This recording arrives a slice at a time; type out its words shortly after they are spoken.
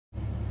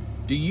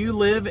Do you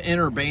live in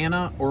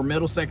Urbanna or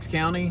Middlesex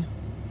County?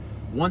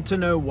 Want to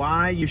know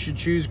why you should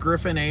choose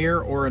Griffin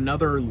Air or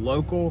another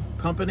local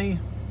company?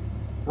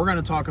 We're going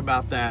to talk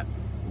about that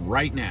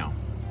right now.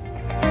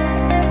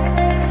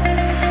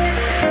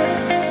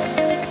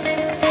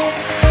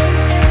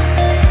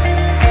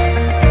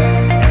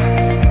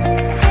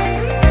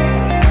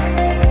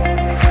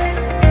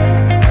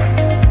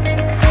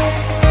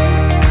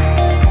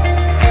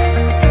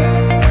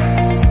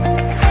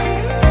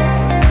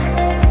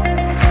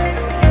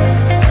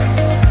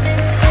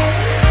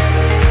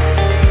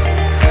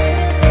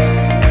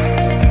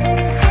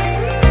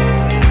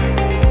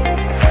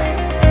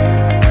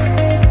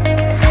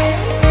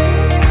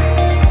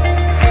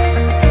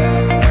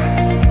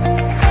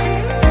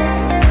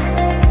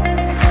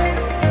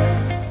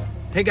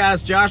 Hey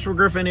guys, Josh with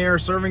Griffin Air,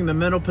 serving the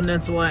Middle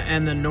Peninsula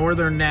and the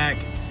Northern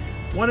Neck.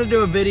 Want to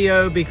do a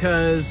video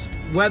because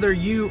whether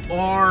you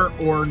are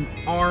or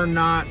are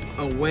not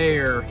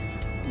aware,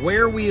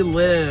 where we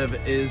live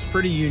is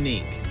pretty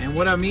unique. And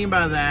what I mean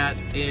by that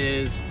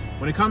is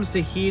when it comes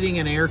to heating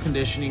and air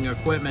conditioning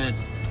equipment,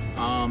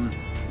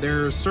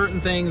 there's certain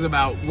things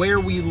about where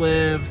we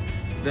live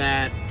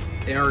that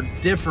are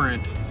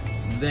different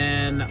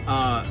than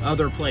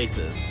other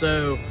places.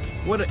 So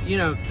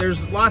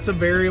there's lots of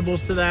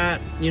variables to that.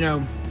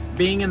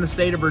 Being in the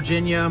state of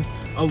Virginia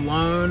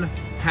alone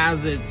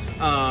has its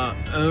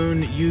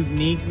own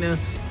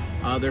uniqueness.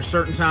 There's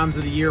certain times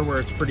of the year where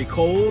it's pretty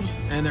cold,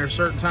 and there's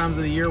certain times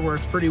of the year where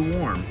it's pretty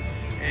warm.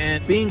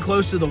 And being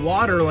close to the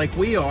water like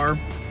we are,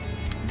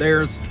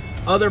 there's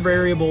other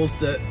variables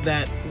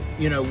that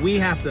we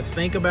have to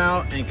think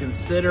about and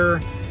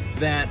consider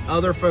that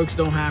other folks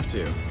don't have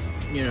to.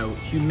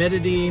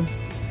 Humidity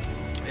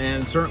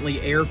and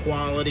certainly air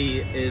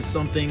quality is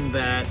something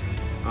that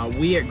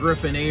we at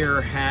Griffin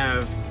Air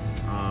have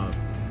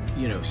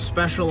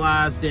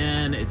specialized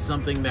in. It's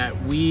something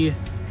that we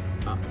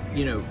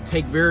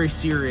take very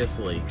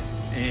seriously.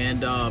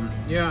 And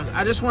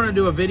I just want to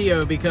do a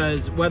video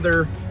because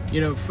whether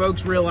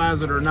folks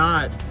realize it or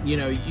not,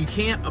 you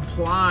can't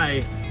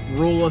apply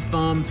rule of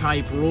thumb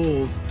type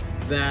rules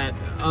that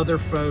other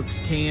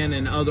folks can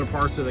in other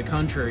parts of the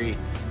country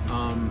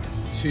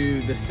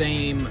to the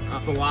same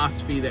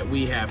philosophy that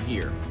we have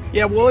here.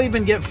 Yeah, we'll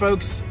even get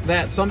folks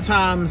that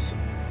sometimes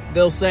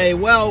they'll say,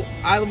 well,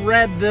 I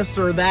read this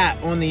or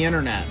that on the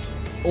internet,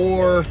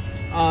 or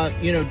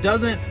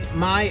doesn't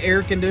my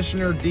air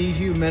conditioner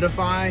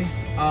dehumidify,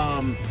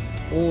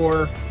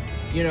 or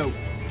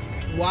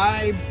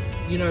why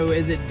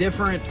is it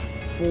different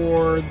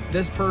for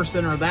this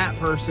person or that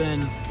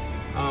person?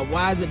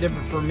 Why is it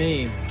different for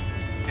me?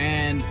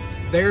 And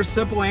there's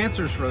simple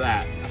answers for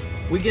that.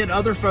 We get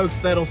other folks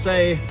that'll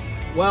say,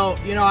 well,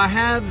 I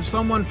had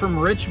someone from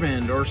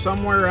Richmond or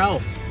somewhere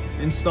else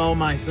install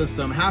my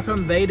system. How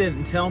come they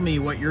didn't tell me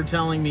what you're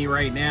telling me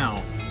right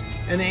now?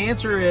 And the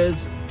answer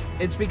is,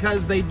 it's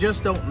because they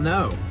just don't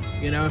know.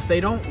 If they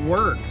don't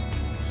work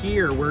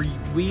here where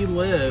we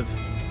live,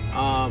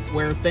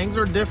 where things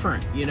are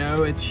different,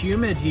 it's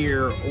humid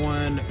here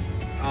on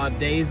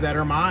days that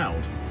are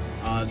mild.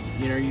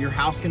 Your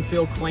house can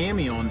feel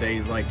clammy on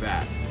days like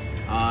that.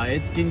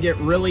 It can get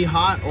really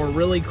hot or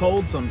really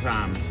cold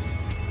sometimes.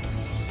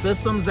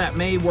 Systems that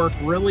may work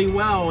really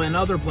well in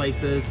other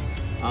places,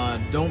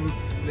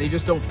 they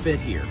just don't fit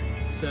here.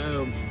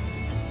 So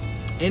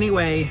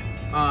anyway,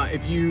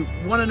 if you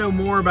want to know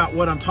more about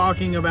what I'm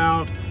talking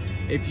about,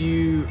 if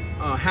you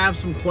have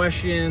some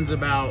questions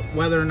about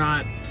whether or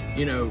not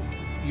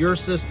your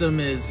system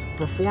is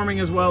performing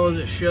as well as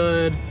it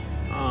should,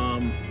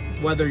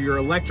 whether your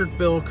electric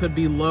bill could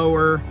be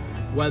lower,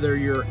 whether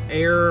your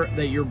air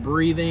that you're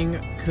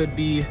breathing could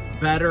be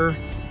better,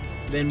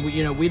 then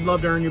we'd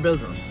love to earn your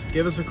business.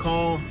 Give us a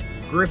call,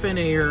 Griffin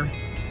Air,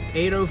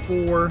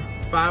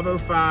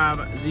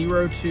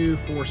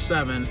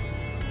 804-505-0247,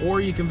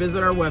 or you can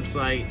visit our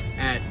website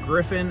at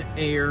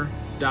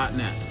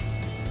griffinair.net.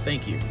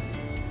 Thank you.